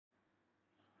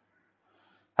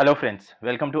Hello friends,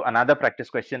 welcome to another practice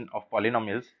question of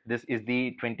polynomials. This is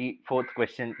the 24th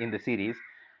question in the series,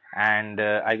 and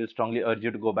I will strongly urge you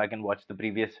to go back and watch the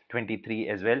previous 23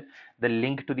 as well. The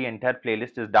link to the entire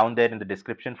playlist is down there in the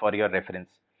description for your reference.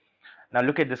 Now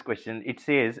look at this question. It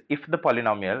says if the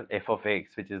polynomial f of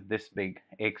x, which is this big,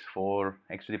 x4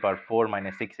 x to the power 4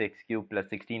 minus 6x cubed plus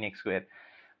 16x squared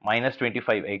minus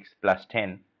 25x plus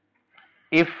 10,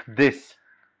 if this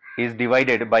is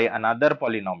divided by another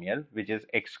polynomial, which is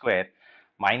x square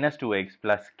minus 2x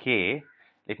plus k,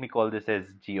 let me call this as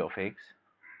g of x,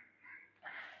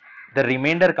 the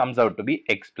remainder comes out to be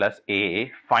x plus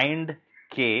a. Find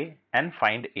k and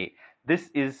find a. This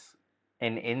is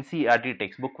an NCERT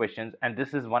textbook questions, and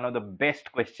this is one of the best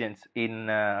questions in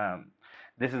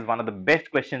this is one of the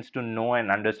best questions to know and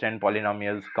understand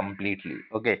polynomials completely.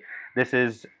 Okay, this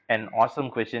is an awesome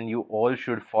question. You all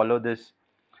should follow this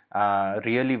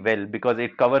really well, because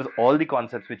it covers all the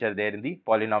concepts which are there in the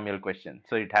polynomial question.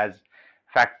 So it has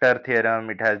factor theorem,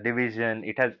 it has division,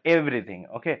 it has everything.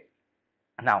 Okay,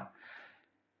 now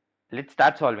let's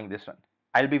start solving this one.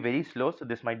 I'll be very slow, so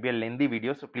this might be a lengthy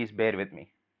video, so please bear with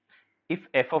me. If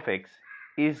f of x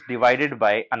is divided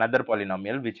by another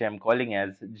polynomial, which I am calling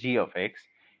as g of x,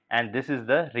 and this is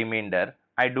the remainder,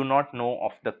 I do not know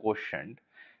of the quotient,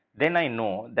 then I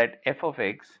know that f of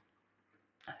x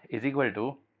is equal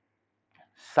to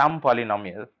some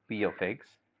polynomial p of x,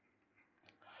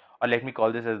 or let me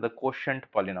call this as the quotient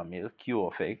polynomial q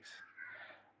of x,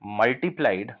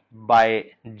 multiplied by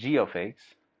g of x,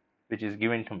 which is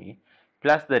given to me,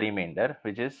 plus the remainder,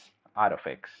 which is r of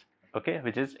x, okay,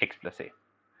 which is x plus a.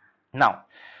 Now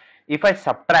if I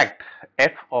subtract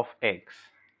f of x,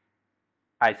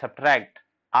 I subtract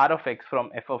r of x from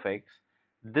f of x,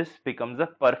 this becomes a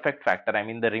perfect factor. I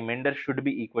mean, the remainder should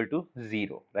be equal to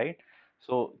 0, right?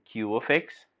 So q of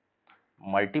x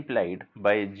multiplied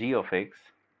by g of x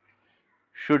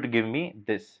should give me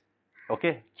this.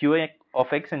 Okay, q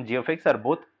of x and g of x are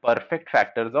both perfect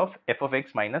factors of f of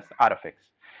x minus r of x.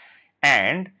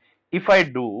 And if I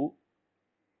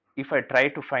try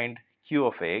to find q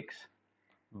of x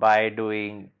by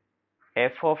doing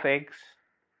f of x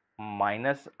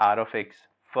minus r of x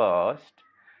first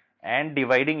and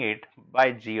dividing it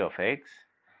by g of x,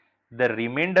 the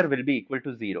remainder will be equal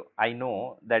to 0. I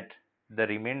know that the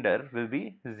remainder will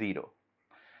be 0,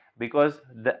 because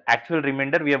the actual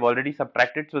remainder we have already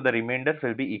subtracted, so the remainder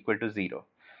will be equal to 0.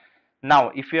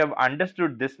 Now if you have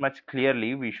understood this much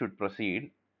clearly, we should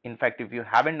proceed. In fact, if you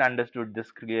haven't understood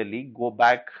this clearly, go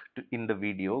back in the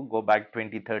video, go back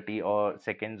 20, 30 or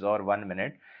seconds or 1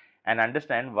 minute, and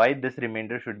understand why this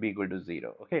remainder should be equal to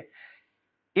 0. Okay,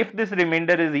 if this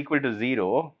remainder is equal to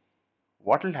 0,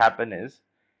 what will happen is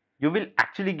you will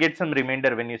actually get some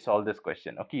remainder when you solve this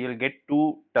question. Okay, you'll get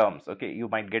two terms. Okay, you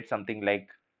might get something like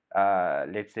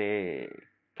let's say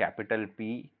capital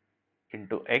P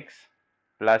into x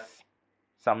plus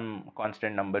some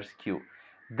constant numbers q.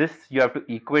 This you have to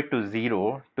equate to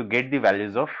 0 to get the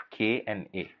values of k and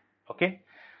a. Okay,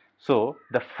 so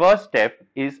the first step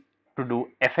is to do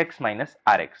fx minus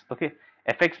rx. Okay,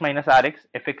 fx minus rx,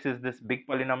 fx is this big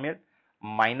polynomial,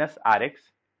 minus rx,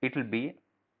 it will be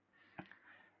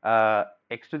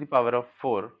x to the power of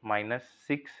 4 minus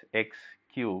 6x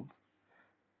cube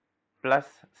plus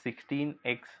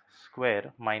 16x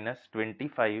square minus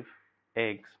 25x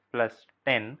plus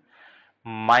 10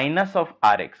 minus of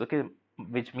rx, okay,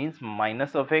 which means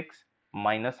minus of x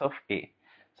minus of a.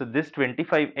 So this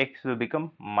 25x will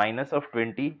become minus of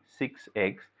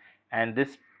 26x, and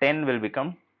this 10 will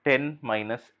become 10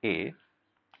 minus a.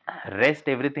 Rest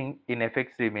everything in fx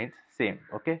remains same.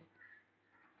 Okay,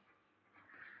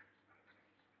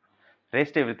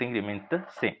 rest everything remains the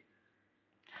same.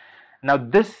 Now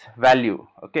this value,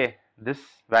 okay, this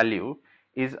value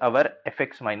is our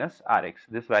fx minus rx.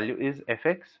 This value is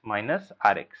fx minus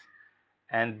rx,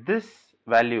 and this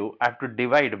value I have to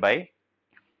divide by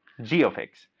g of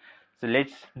x. So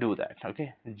let's do that.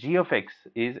 Okay, g of x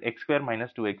is x square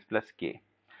minus 2x plus k.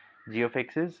 G of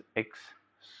x is x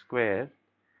square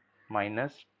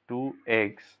minus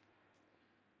 2x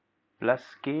plus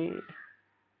k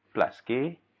plus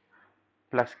k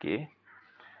plus k,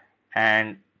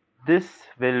 and this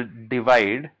will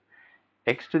divide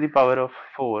x to the power of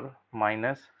 4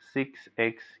 minus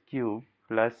 6x cube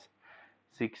plus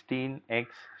 16x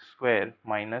square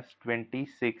minus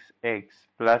 26x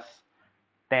plus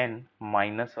 10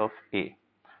 minus of a.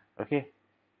 Okay,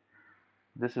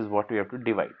 this is what we have to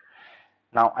divide.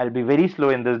 Now I'll be very slow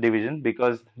in this division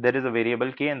because there is a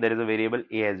variable k and there is a variable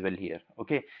a as well here.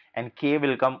 Okay, and k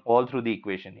will come all through the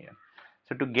equation here.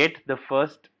 So to get the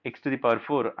first x to the power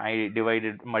 4, I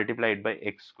multiplied by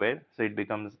x square. So it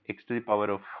becomes x to the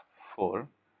power of 4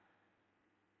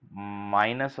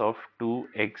 minus of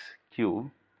 2x cube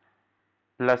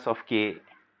plus of k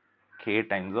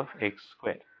times of x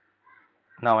square.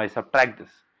 Now I subtract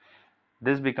this.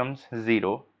 This becomes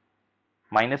 0.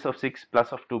 Minus of 6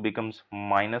 plus of 2 becomes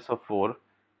minus of 4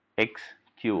 x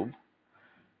cube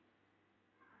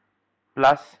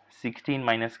plus 16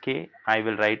 minus k. I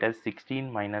will write as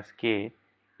 16 minus k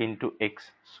into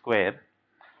x square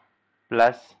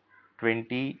plus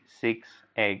 26x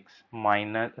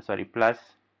plus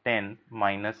 10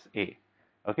 minus a.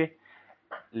 Okay,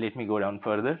 let me go down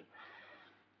further.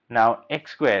 Now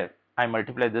x square, I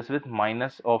multiply this with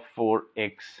minus of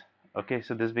 4x. Okay,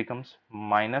 so this becomes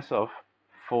minus of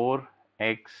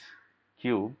 4x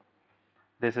cube.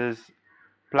 This is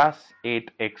plus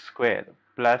 8x square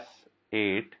plus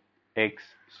 8x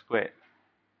square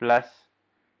plus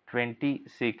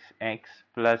 26x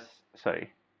plus sorry,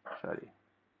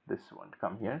 this won't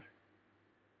come here.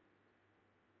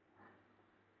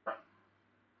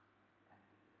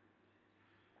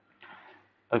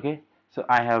 Okay, so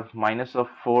I have minus of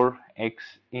 4x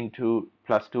into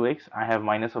plus 2x. I have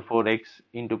minus of 4x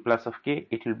into plus of k.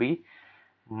 It will be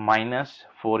minus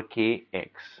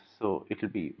 4kx. So it will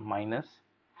be minus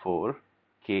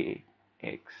 4kx.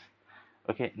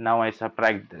 Okay, now I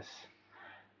subtract this.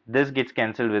 This gets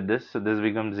cancelled with this, so this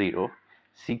becomes 0.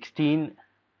 16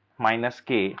 minus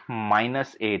k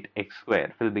minus 8x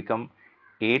square will become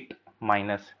 8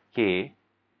 minus k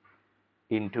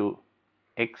into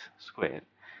x square,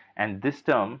 and this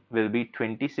term will be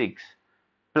 26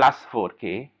 plus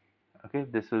 4k. Okay,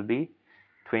 this will be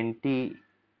 20.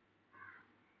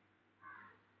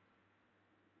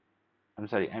 I'm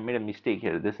sorry, I made a mistake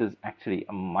here. This is actually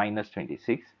a minus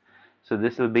 26. So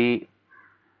this will be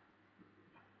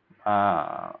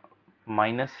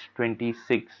minus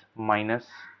 26 minus,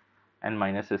 and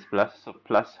minus is plus, so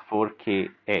plus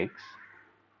 4kx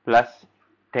plus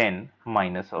 10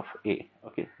 minus of a.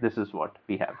 Okay, this is what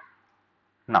we have.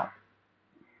 Now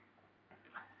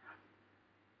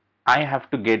I have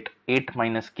to get 8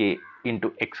 minus k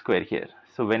into x square here.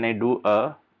 So when I do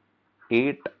a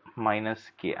 8 minus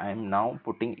k, I am now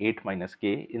putting 8 minus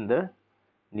k in the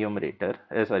numerator,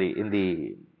 in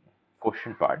the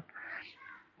quotient part.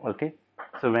 Okay,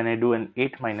 so when I do an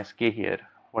 8 minus k here,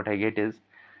 what I get is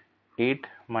 8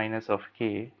 minus of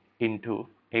k into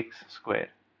x square.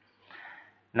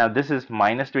 Now this is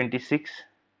minus 26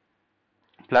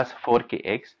 plus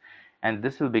 4kx, and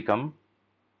this will become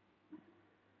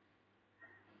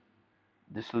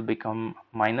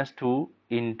minus 2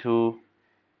 into,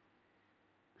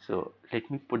 so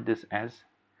let me put this as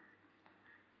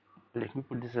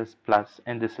plus,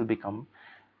 and this will become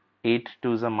 8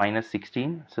 to the minus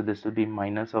 16, so this will be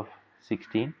minus of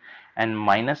 16, and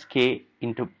minus k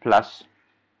into plus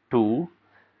 2,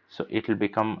 so it will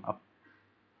become a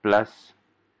plus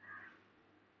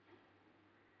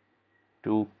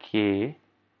 2k,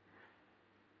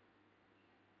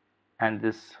 and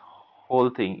this whole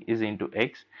thing is into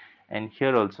x, and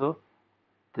here also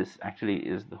this actually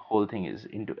is the whole thing is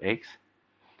into x,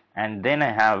 and then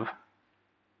I have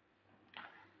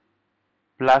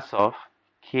plus of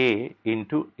k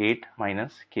into 8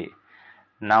 minus k.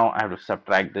 Now I have to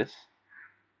subtract this.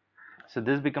 So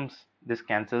this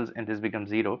cancels and this becomes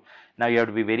 0. Now you have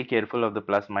to be very careful of the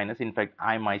plus minus. In fact,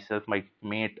 I myself might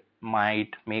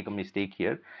make a mistake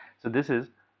here. So this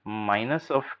is minus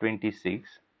of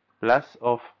 26 plus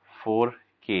of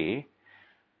 4k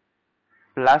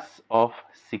plus of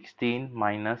 16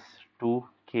 minus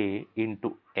 2k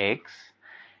into x,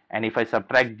 and if I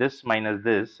subtract this minus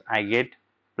this, I get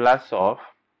plus of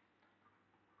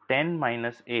 10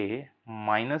 minus a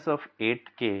minus of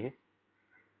 8k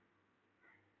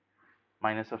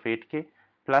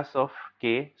plus of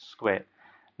k square.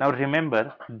 Now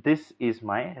remember, this is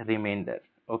my remainder.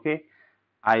 Okay,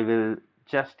 I will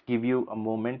just give you a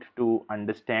moment to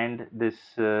understand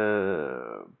this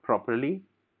properly.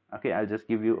 Okay, I'll just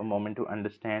give you a moment to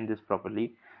understand this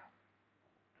properly.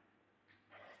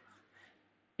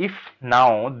 If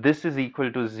now this is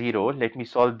equal to 0, let me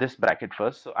solve this bracket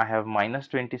first. So I have minus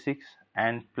 26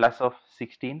 and plus of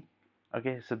 16.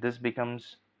 Okay, so this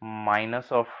becomes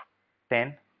minus of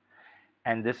 10,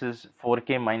 and this is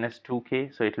 4k minus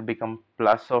 2k, so it will become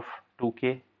plus of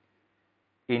 2k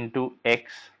into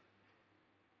x,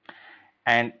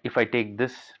 and if I take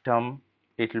this term,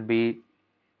 it will be,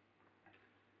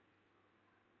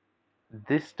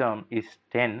 this term is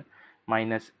 10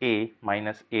 minus a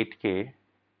minus 8k,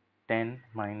 10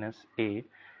 minus a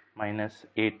minus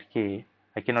 8k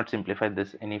I cannot simplify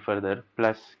this any further,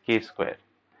 plus k square.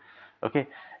 Okay,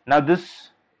 now this,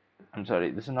 I'm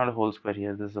sorry, this is not a whole square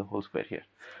here, this is a whole square here.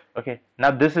 Okay,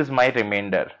 now this is my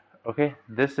remainder. Okay,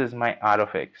 this is my r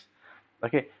of x.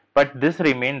 Okay, but this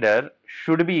remainder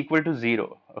should be equal to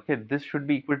 0. Okay, this should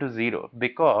be equal to 0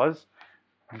 because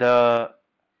the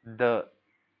the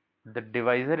the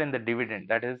divisor and the dividend,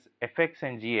 that is fx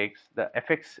and gx, the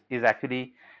fx is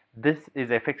actually, this is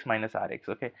fx minus rx.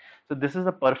 Okay, so this is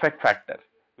a perfect factor,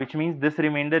 which means this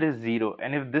remainder is 0,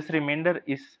 and if this remainder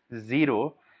is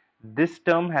 0, this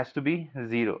term has to be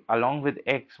 0 along with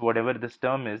x, whatever this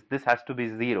term is, this has to be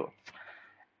 0,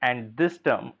 and this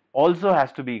term also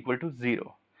has to be equal to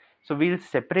 0. So we'll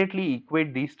separately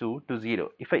equate these two to 0.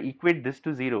 If I equate this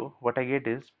to 0, what I get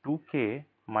is 2k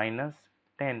minus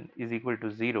 10 is equal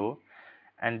to 0,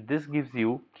 and this gives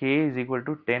you k is equal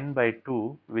to 10 by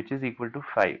 2, which is equal to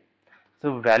 5.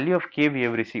 So value of k we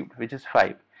have received, which is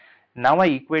 5. Now I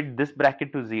equate this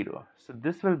bracket to 0. So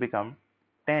this will become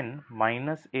 10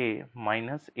 minus a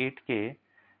minus 8k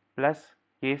plus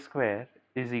k square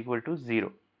is equal to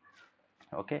 0.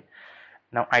 Okay,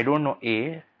 now I don't know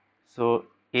a, so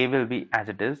a will be as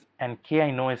it is, and k I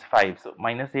know is 5, so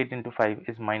minus 8 into 5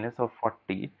 is minus of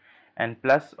 40, and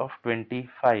plus of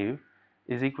 25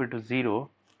 is equal to 0,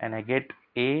 and I get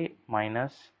a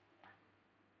minus,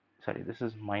 sorry, this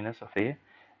is minus of a,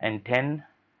 and 10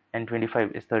 and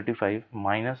 25 is 35,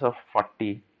 minus of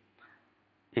 40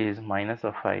 is minus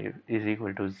of 5 is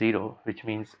equal to 0, which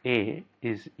means a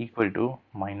is equal to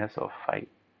minus of 5.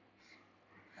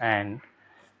 And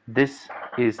this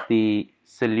is the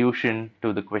solution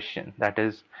to the question, that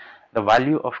is, the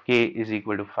value of k is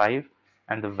equal to 5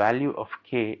 and the value of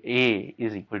k a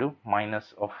is equal to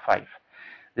minus of 5.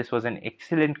 This was an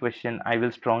excellent question. I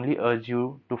will strongly urge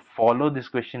you to follow this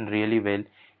question really well.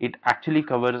 It actually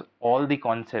covers all the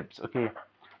concepts, okay,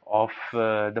 of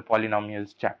the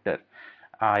polynomials chapter.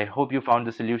 I hope you found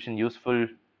the solution useful.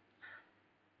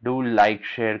 Do like,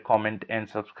 share, comment, and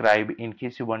subscribe. In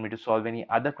case you want me to solve any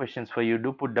other questions for you,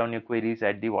 do put down your queries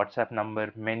at the WhatsApp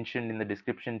number mentioned in the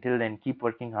description. Till then, keep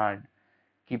working hard,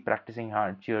 keep practicing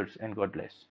hard. Cheers and God bless.